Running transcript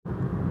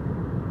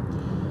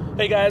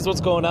Hey guys,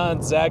 what's going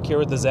on? Zach here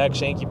with the Zach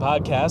Shanky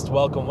Podcast.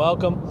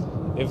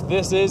 Welcome. If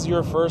this is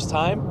your first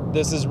time,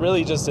 this is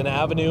really just an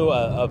avenue,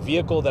 a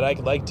vehicle that I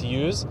could like to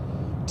use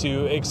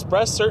to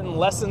express certain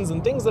lessons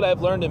and things that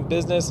I've learned in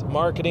business,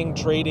 marketing,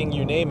 trading,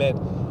 you name it.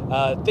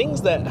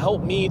 Things that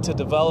help me to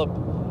develop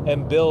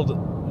and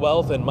build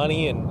wealth and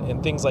money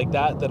and things like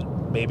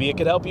that maybe it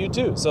could help you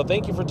too. So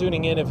thank you for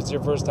tuning in if it's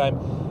your first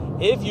time.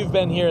 If you've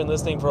been here and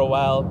listening for a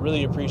while,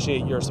 really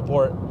appreciate your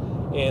support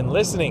in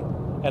listening.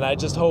 And I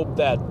just hope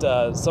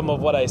that some of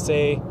what I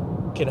say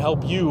can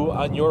help you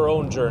on your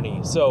own journey.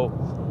 So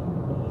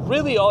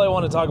really all I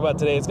want to talk about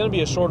today, it's going to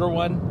be a shorter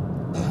one.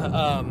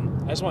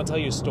 I just want to tell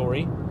you a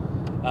story.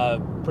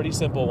 Pretty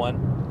simple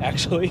one,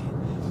 actually.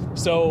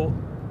 So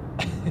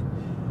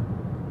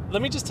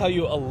let me just tell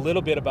you a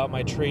little bit about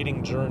my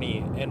trading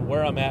journey and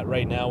where I'm at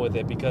right now with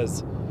it,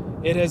 because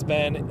it has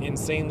been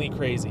insanely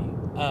crazy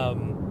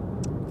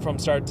from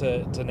start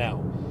to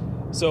now.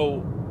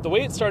 So the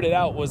way it started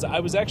out was I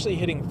was actually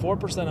hitting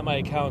 4% of my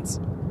accounts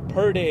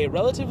per day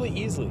relatively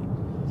easily.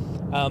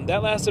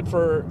 That lasted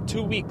for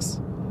 2 weeks.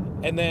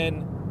 And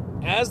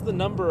then as the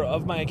number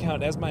of my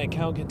account, as my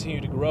account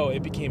continued to grow,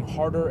 it became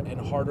harder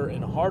and harder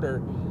and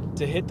harder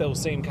to hit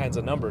those same kinds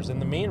of numbers. And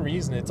the main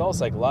reason, it's all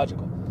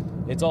psychological.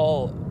 It's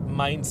all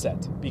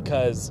mindset,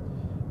 because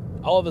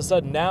all of a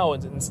sudden now,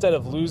 instead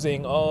of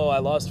losing, I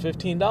lost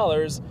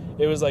 $15,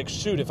 it was like,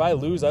 shoot, if I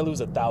lose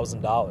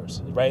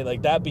 $1,000, right?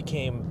 Like that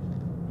became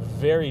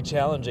very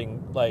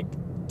challenging, like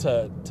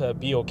to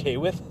be okay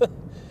with.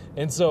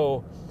 And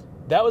so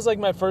that was like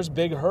my first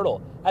big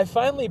hurdle. I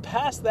finally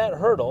passed that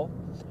hurdle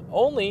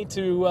only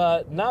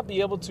to not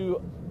be able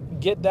to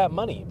get that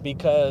money,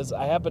 because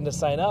I happened to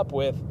sign up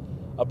with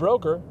a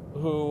broker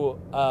who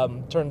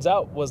turns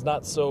out was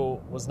not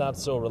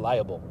so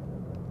reliable.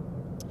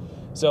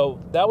 So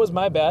that was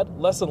my bad.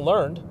 Lesson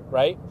learned,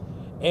 right?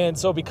 And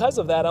so because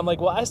of that, I'm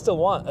like, well, I still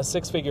want a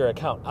six-figure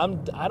account.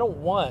 I don't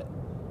want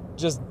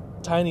just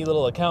tiny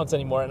little accounts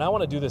anymore, and I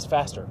want to do this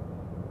faster.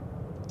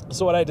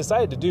 So what I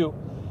decided to do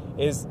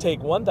is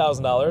take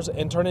 $1,000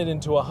 and turn it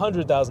into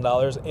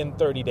 $100,000 in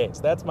 30 days.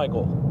 That's my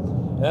goal.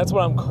 And that's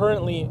what I'm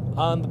currently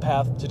on the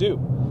path to do.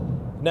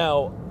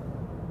 Now,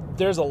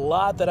 there's a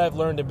lot that I've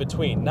learned in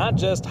between, not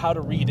just how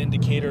to read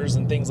indicators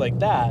and things like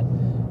that,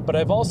 but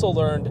I've also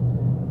learned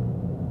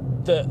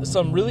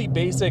some really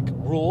basic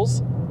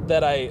rules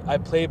that I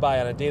play by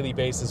on a daily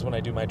basis when I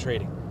do my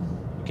trading.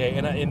 Okay,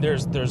 and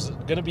there's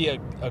going to be a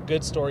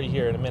good story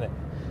here in a minute.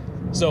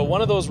 So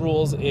one of those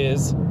rules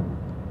is,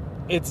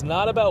 it's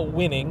not about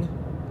winning,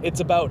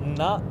 it's about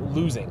not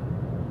losing.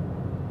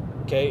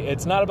 Okay,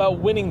 it's not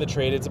about winning the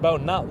trade, it's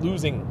about not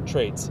losing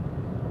trades.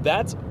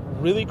 That's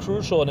really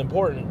crucial and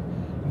important.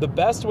 The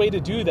best way to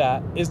do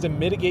that is to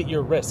mitigate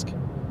your risk.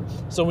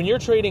 So when you're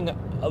trading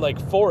like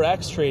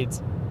 4X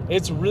trades,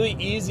 it's really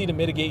easy to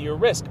mitigate your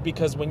risk,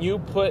 because when you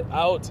put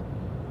out,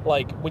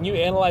 like when you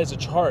analyze a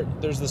chart,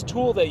 there's this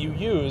tool that you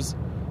use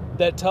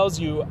that tells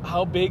you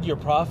how big your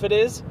profit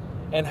is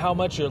and how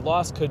much your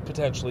loss could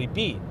potentially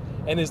be.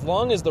 And as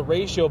long as the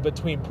ratio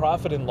between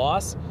profit and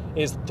loss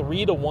is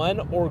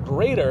 3-to-1 or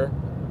greater,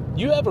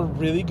 you have a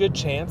really good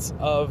chance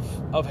of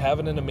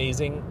having an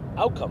amazing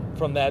outcome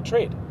from that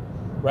trade,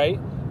 right?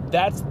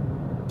 That's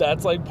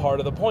like part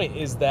of the point,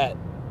 is that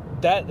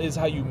is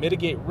how you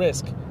mitigate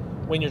risk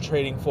when you're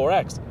trading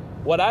 4X.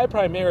 What I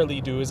primarily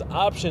do is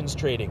options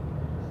trading.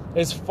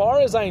 As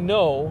far as I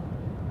know,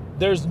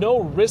 there's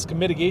no risk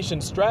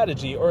mitigation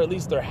strategy, or at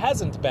least there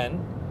hasn't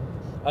been,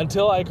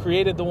 until I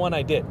created the one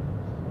I did,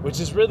 which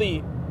is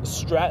really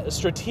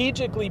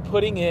strategically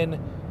putting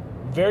in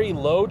very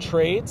low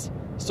trades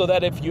so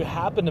that if you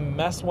happen to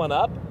mess one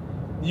up,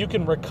 you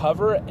can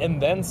recover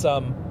and then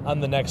some on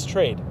the next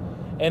trade.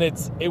 And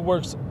it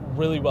works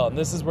really well. And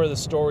this is where the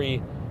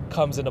story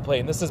comes into play.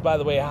 And this is, by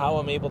the way, how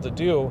I'm able to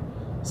do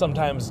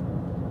sometimes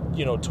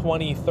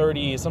 20,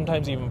 30,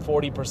 sometimes even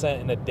 40%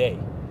 in a day,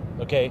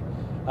 okay?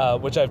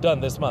 Which I've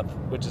done this month,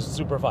 which is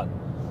super fun.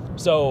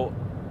 So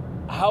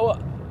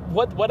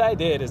what I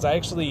did is I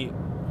actually,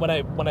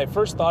 when I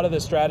first thought of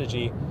this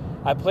strategy,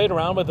 I played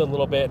around with it a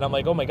little bit, and I'm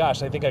like, oh my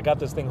gosh, I think I got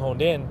this thing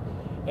honed in.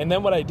 And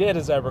then what I did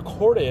is I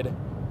recorded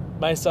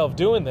myself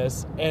doing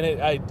this, and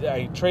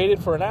I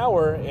traded for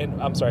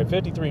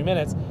 53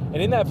 minutes, and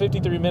in that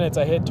 53 minutes,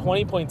 I hit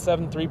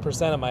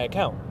 20.73% of my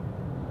account.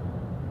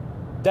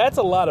 That's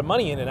a lot of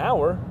money in an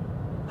hour.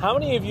 How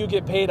many of you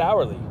get paid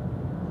hourly?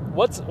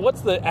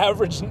 What's the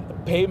average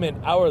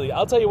payment hourly?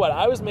 I'll tell you what,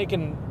 I was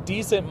making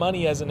decent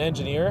money as an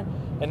engineer,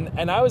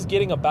 and I was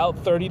getting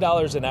about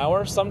 $30 an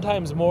hour,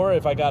 sometimes more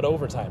if I got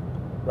overtime,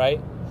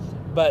 right?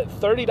 But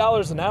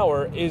 $30 an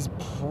hour is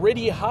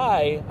pretty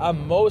high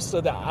on most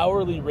of the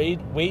hourly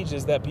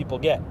wages that people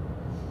get.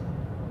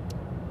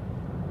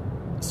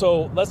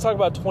 So let's talk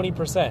about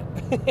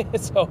 20%.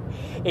 So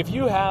if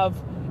you have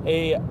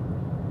a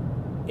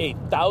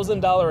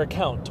 $1,000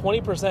 account,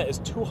 20% is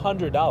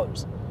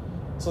 $200.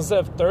 So instead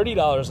of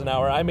 $30 an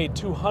hour, I made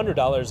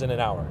 $200 in an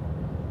hour.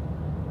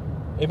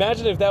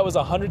 Imagine if that was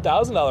a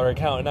 $100,000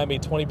 account and I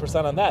made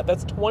 20% on that.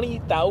 That's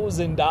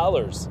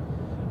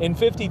 $20,000 in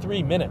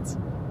 53 minutes.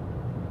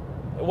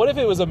 What if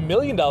it was $1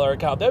 million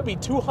account? That would be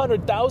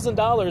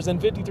 $200,000 in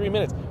 53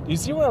 minutes. Do you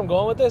see where I'm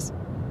going with this?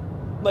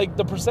 Like,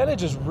 the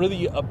percentage is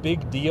really a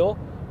big deal,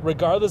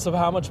 regardless of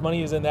how much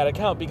money is in that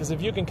account, because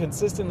if you can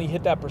consistently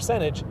hit that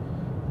percentage,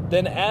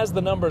 then as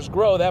the numbers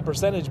grow, that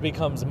percentage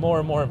becomes more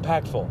and more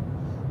impactful,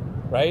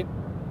 right?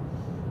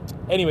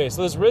 Anyway,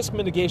 so this risk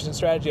mitigation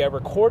strategy, I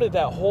recorded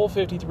that whole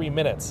 53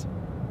 minutes.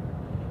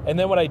 And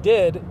then what I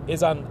did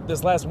is on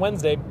this last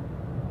Wednesday,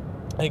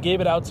 I gave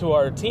it out to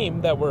our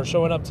team that were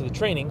showing up to the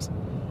trainings.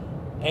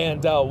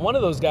 And one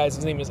of those guys,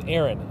 his name is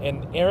Aaron.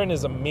 And Aaron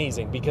is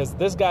amazing because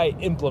this guy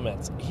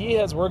implements. He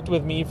has worked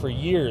with me for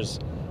years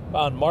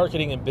on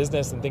marketing and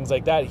business and things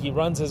like that. He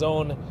runs his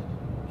own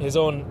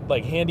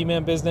like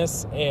handyman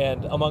business,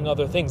 and among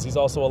other things, he's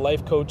also a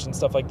life coach and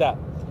stuff like that.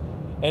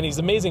 And he's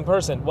an amazing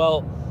person.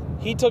 Well,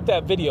 he took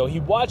that video, he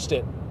watched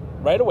it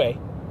right away,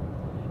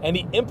 and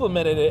he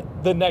implemented it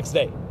the next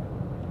day.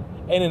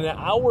 And in an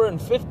hour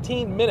and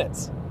 15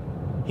 minutes,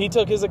 he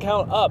took his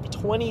account up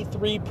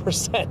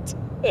 23%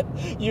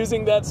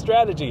 using that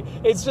strategy.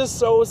 It's just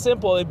so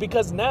simple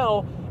because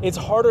now it's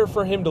harder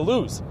for him to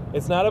lose.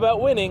 It's not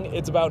about winning,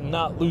 it's about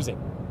not losing.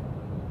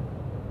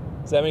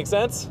 Does that make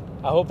sense?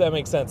 I hope that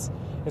makes sense.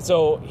 And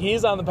so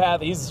he's on the path.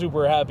 He's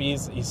super happy.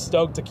 He's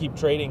stoked to keep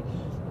trading.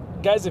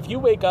 Guys, if you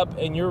wake up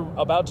and you're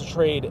about to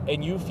trade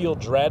and you feel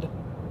dread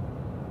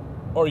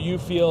or you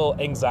feel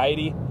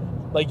anxiety,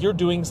 like you're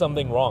doing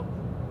something wrong.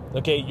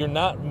 Okay, you're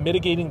not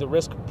mitigating the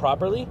risk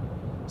properly,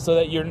 so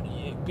that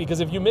because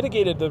if you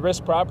mitigated the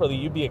risk properly,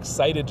 you'd be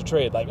excited to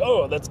trade. Like,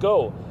 oh, let's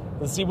go.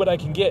 Let's see what I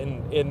can get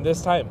in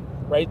this time,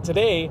 right?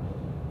 Today,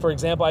 for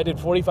example, I did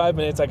 45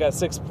 minutes. I got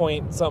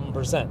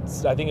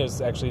 6.something%. I think it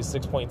was actually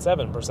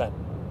 6.7%.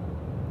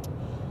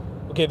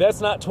 Okay, that's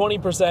not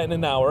 20% in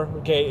an hour.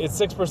 Okay, it's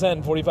 6%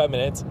 in 45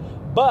 minutes,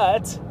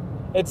 but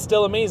it's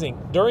still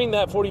amazing. During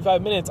that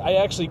 45 minutes, I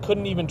actually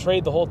couldn't even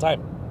trade the whole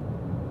time.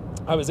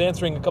 I was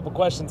answering a couple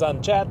questions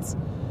on chats.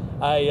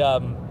 I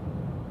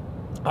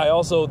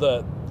also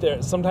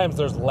sometimes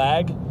there's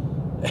lag,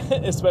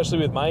 especially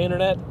with my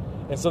internet,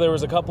 and so there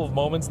was a couple of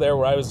moments there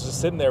where I was just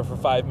sitting there for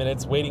 5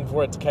 minutes waiting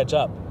for it to catch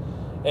up,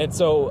 and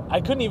so I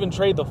couldn't even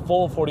trade the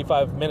full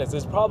 45 minutes.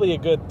 It's probably a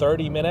good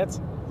 30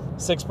 minutes,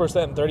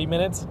 6% in 30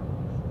 minutes,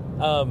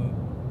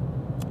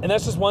 and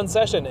that's just one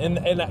session.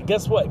 And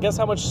guess what? Guess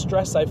how much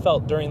stress I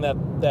felt during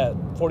that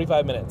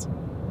 45 minutes?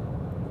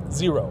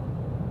 0.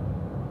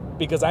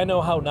 Because I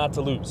know how not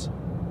to lose.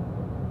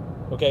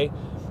 Okay?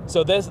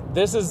 So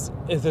this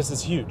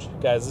is huge,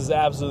 guys. This is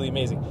absolutely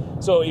amazing.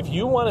 So if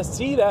you want to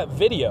see that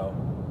video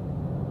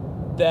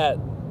that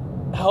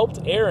helped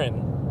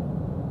Aaron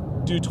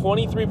do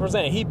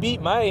 23%, he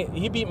beat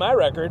my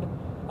record.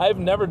 I've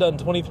never done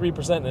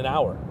 23% in an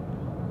hour.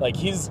 Like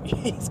he's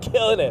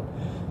killing it.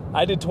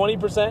 I did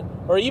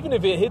 20%, or even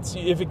if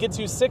it gets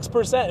you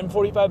 6% in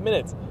 45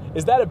 minutes,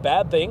 is that a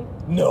bad thing?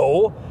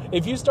 No.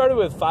 If you started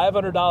with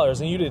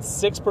 $500 and you did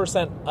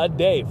 6% a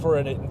day for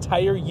an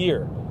entire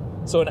year,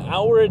 so an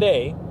hour a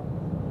day,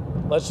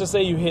 let's just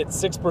say you hit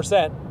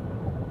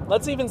 6%.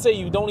 Let's even say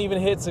you don't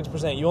even hit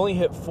 6%. You only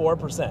hit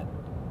 4%.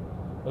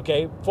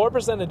 Okay?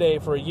 4% a day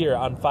for a year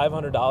on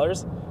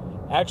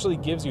 $500 actually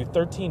gives you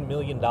 $13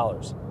 million.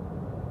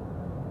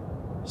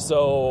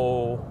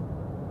 So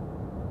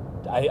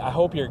I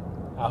hope you're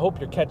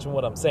catching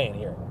what I'm saying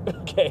here.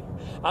 Okay?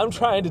 I'm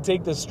trying to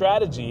take this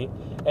strategy,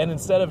 and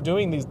instead of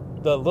doing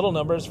the little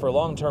numbers for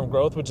long-term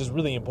growth, which is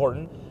really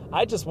important,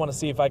 I just want to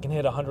see if I can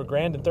hit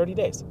 $100,000 in 30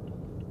 days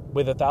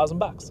with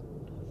 $1,000.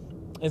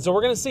 And so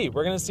we're going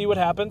to see what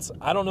happens.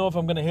 I don't know if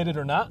I'm going to hit it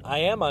or not. I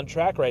am on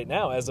track right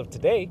now as of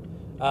today.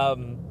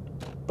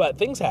 But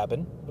things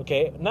happen,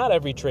 okay? Not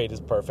every trade is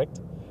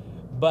perfect.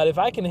 But if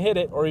I can hit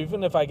it, or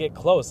even if I get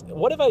close,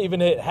 what if I even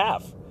hit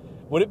half?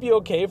 Would it be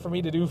okay for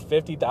me to do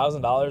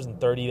 $50,000 in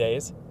 30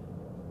 days?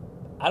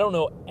 I don't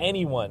know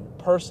anyone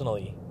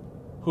personally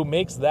who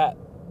makes that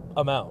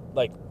amount,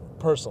 like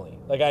personally.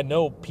 Like I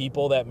know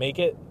people that make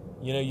it.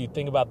 You know, you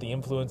think about the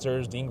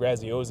influencers, Dean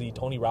Graziosi,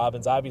 Tony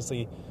Robbins,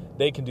 obviously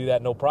they can do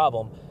that no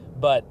problem.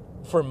 But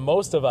for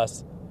most of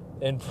us,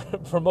 and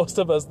for most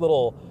of us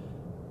little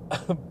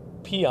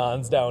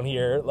peons down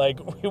here, like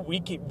we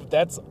keep,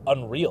 that's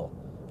unreal.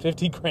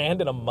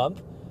 $50,000 in a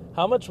month?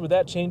 How much would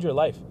that change your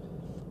life?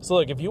 So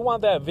look, if you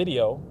want that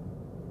video,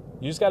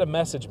 you just got to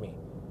message me.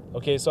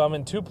 Okay, so I'm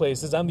in 2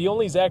 places. I'm the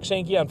only Zach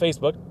Shanky on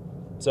Facebook.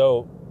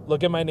 So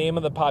look at my name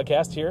on the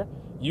podcast here.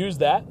 Use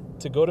that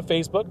to go to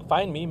Facebook,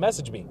 find me,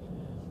 message me.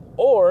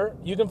 Or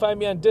you can find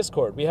me on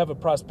Discord. We have a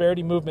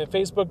Prosperity Movement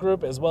Facebook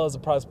group as well as a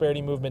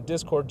Prosperity Movement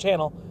Discord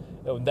channel.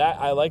 That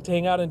I like to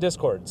hang out in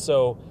Discord.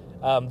 So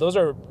those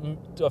are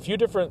a few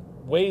different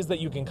ways that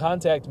you can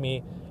contact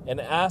me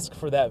and ask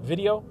for that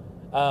video.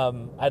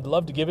 I'd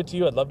love to give it to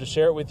you. I'd love to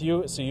share it with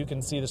you so you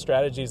can see the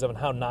strategies on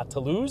how not to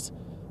lose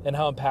and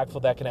how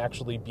impactful that can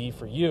actually be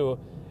for you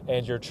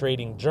and your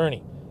trading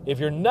journey. If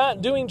you're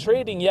not doing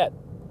trading yet,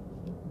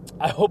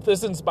 I hope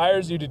this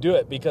inspires you to do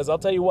it, because I'll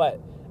tell you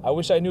what, I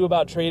wish I knew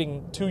about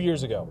trading 2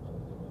 years ago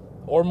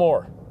or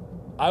more.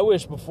 I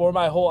wish before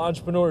my whole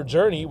entrepreneur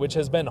journey, which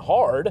has been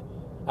hard,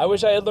 I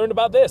wish I had learned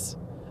about this.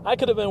 I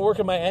could have been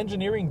working my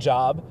engineering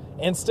job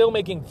and still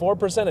making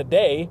 4% a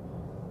day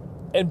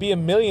and be a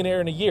millionaire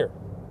in a year.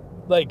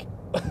 Like,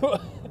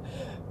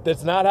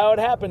 that's not how it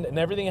happened, and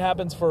everything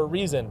happens for a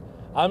reason.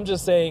 I'm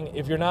just saying,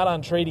 if you're not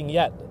on trading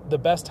yet, the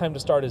best time to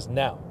start is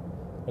now.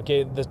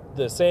 Okay,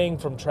 the saying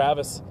from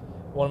Travis,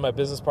 one of my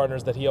business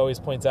partners, that he always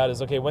points out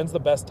is, okay, when's the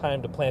best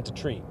time to plant a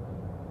tree?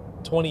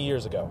 20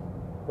 years ago,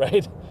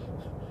 right?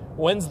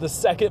 When's the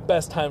second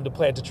best time to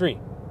plant a tree?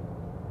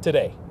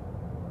 Today,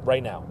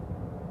 right now.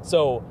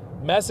 So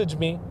message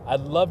me.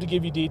 I'd love to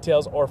give you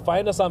details, or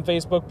find us on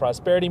Facebook,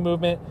 Prosperity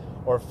Movement,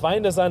 or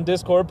find us on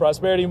Discord,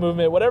 Prosperity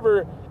Movement,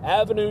 whatever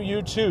avenue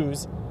you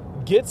choose.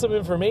 Get some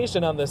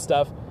information on this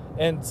stuff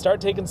and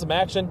start taking some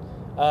action.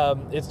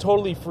 It's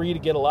totally free to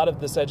get a lot of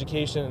this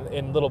education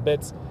in little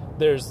bits.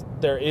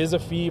 There is a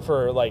fee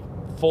for like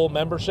full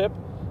membership,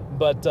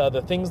 but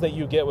the things that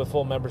you get with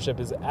full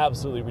membership is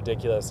absolutely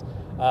ridiculous.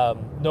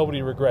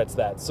 Nobody regrets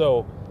that.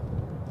 So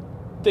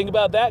think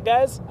about that,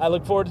 guys. I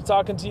look forward to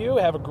talking to you.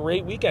 Have a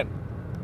great weekend.